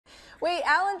Wait,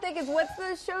 Alan Thicke is, what's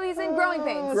the show he's in? Growing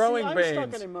Pains. Growing I'm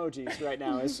Pains. stuck in emojis right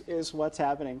now is what's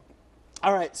happening.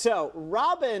 All right, so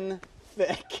Robin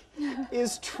Thicke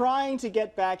is trying to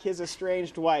get back his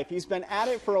estranged wife. He's been at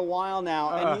it for a while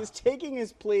now, and he's taking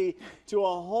his plea to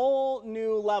a whole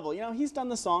new level. You know, he's done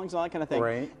the songs and all that kind of thing.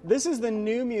 Right. This is the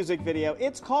new music video.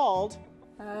 It's called...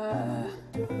 Oh,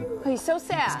 he's so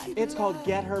sad. It's called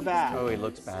Get Her Back. Oh, he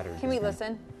looks battered. Can we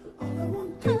listen?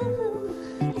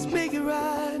 Make it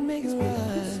right, make it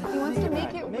right. He wants to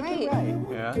make it Make right. it right.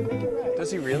 Yeah? Make it right.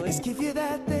 Does he really? Give you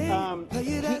that thing.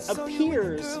 He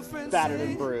appears battered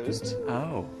and bruised.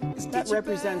 Oh. That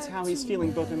represents how he's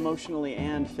feeling both emotionally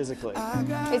and physically.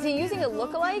 Is he using a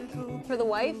look-alike for the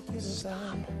wife?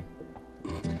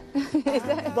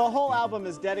 The whole album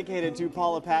is dedicated to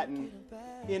Paula Patton.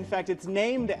 In fact, it's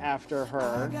named after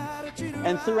her.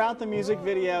 And throughout the music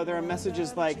video, there are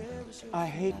messages like, I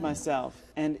hate myself,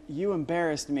 and you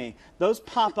embarrassed me. Those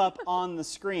pop up on the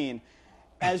screen.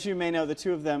 As you may know, the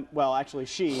two of them, well, actually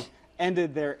she,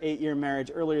 ended their 8-year marriage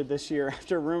earlier this year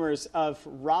after rumors of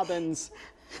Robin's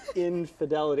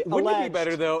infidelity. Wouldn't it be Alleged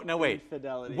better, though? No, wait.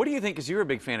 infidelity. What do you think, because you're a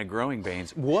big fan of Growing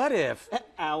Pains, what if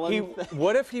Alan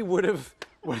what if he would have...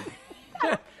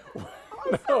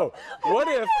 No. What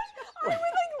if... I would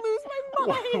like lose my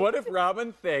mind. What if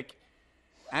Robin Thicke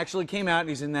actually came out and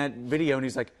he's in that video and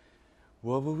he's like,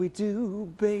 what would we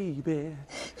do, baby,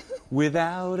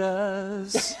 without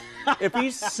us? If he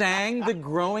sang the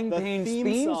Growing Pains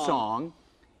theme song,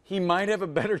 he might have a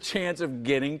better chance of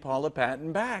getting Paula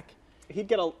Patton back. He'd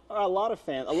get a lot of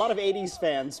fans, a lot of 80s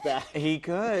fans back. He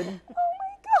could. Oh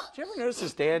my God. Did you ever notice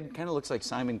his dad kind of looks like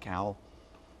Simon Cowell?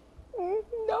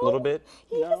 No. A little bit?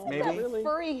 He doesn't maybe? have that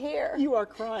furry hair. You are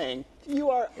crying. You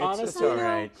are honestly all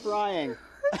right. crying.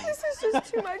 This is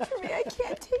just too much for me. I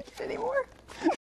can't take it anymore.